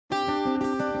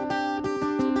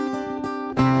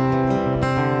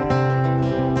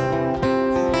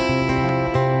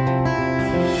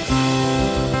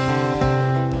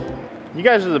You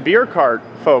guys are the beer cart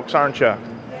folks, aren't you?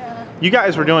 Yeah. You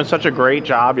guys were doing such a great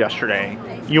job yesterday.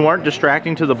 You weren't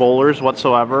distracting to the bowlers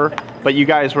whatsoever, but you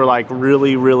guys were like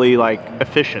really, really like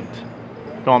efficient,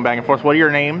 going back and forth. What are your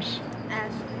names?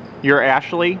 Ashley. You're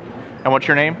Ashley, and what's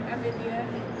your name? I'm India.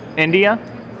 India?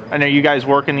 And are you guys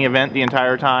working the event the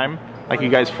entire time? Like you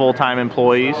guys full-time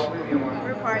employees?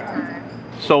 We're part-time.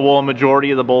 So will a majority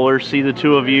of the bowlers see the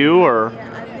two of you, or?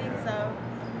 Yeah, I think so.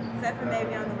 Except for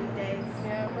maybe on the weekdays.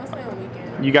 Yeah, mostly on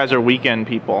weekends. You guys are weekend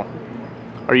people.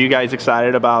 Are you guys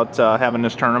excited about having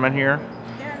this tournament here?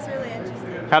 Yeah, it's really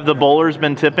interesting. Have the bowlers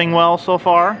been tipping well so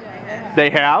far? Yeah. They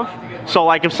have? So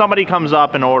like if somebody comes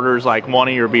up and orders like one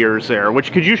of your beers there,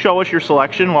 which could you show us your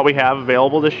selection, what we have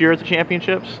available this year at the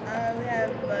championships? We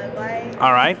have Bud Light.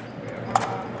 All right.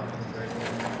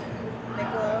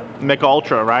 Michelob. Mick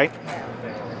Ultra, right? Yeah.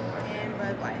 And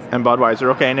Budweiser. And Budweiser.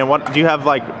 Okay, and then what do you have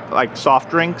like soft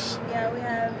drinks? Yeah, we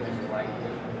have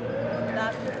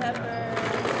Dr. Pepper,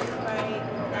 Sprite,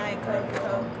 Diet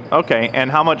Coke. Okay,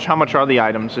 and how much are the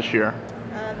items this year?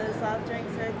 The soft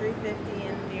drinks are $3.50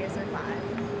 and the beers are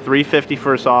 $5. $3.50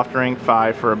 for a soft drink,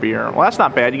 $5 for a beer. Well, that's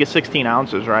not bad. You get 16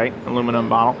 ounces, right? Aluminum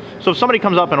bottle. So if somebody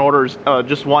comes up and orders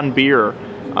just one beer,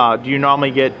 do you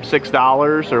normally get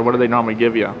 $6, or what do they normally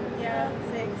give you? Yeah,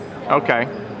 6. Okay.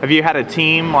 Have you had a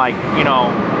team like, you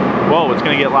know, whoa, it's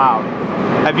gonna get loud.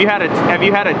 Have you had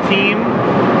a team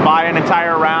buy an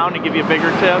entire round to give you a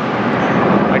bigger tip?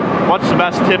 Like, what's the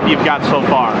best tip you've got so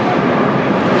far?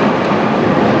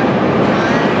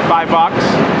 $5?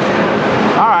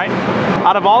 All right.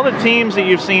 Out of all the teams that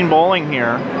you've seen bowling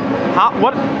here,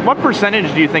 what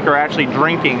percentage do you think are actually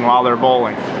drinking while they're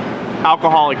bowling?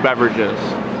 Alcoholic beverages?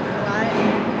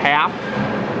 Half?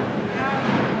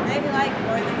 Maybe like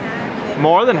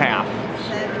More than half?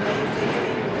 70,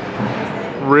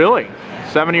 60%. Really? Yeah.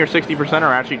 70 or 60%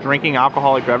 are actually drinking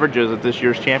alcoholic beverages at this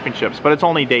year's championships, but it's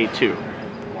only day 2.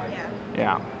 Yeah.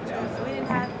 Yeah. So we didn't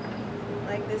have,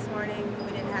 like this morning,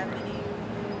 we didn't have any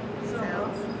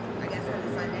sales. I guess it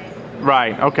was Sunday.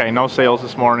 Right, okay, no sales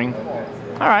this morning.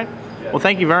 All right, well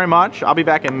thank you very much. I'll be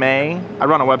back in May. I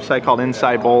run a website called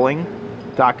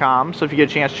InsideBowling.com, so if you get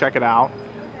a chance, check it out.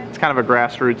 It's kind of a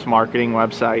grassroots marketing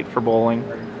website for bowling.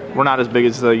 We're not as big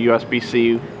as the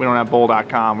USBC. We don't have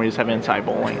bowl.com, we just have Inside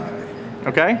Bowling.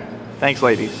 Okay? Thanks,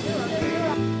 ladies.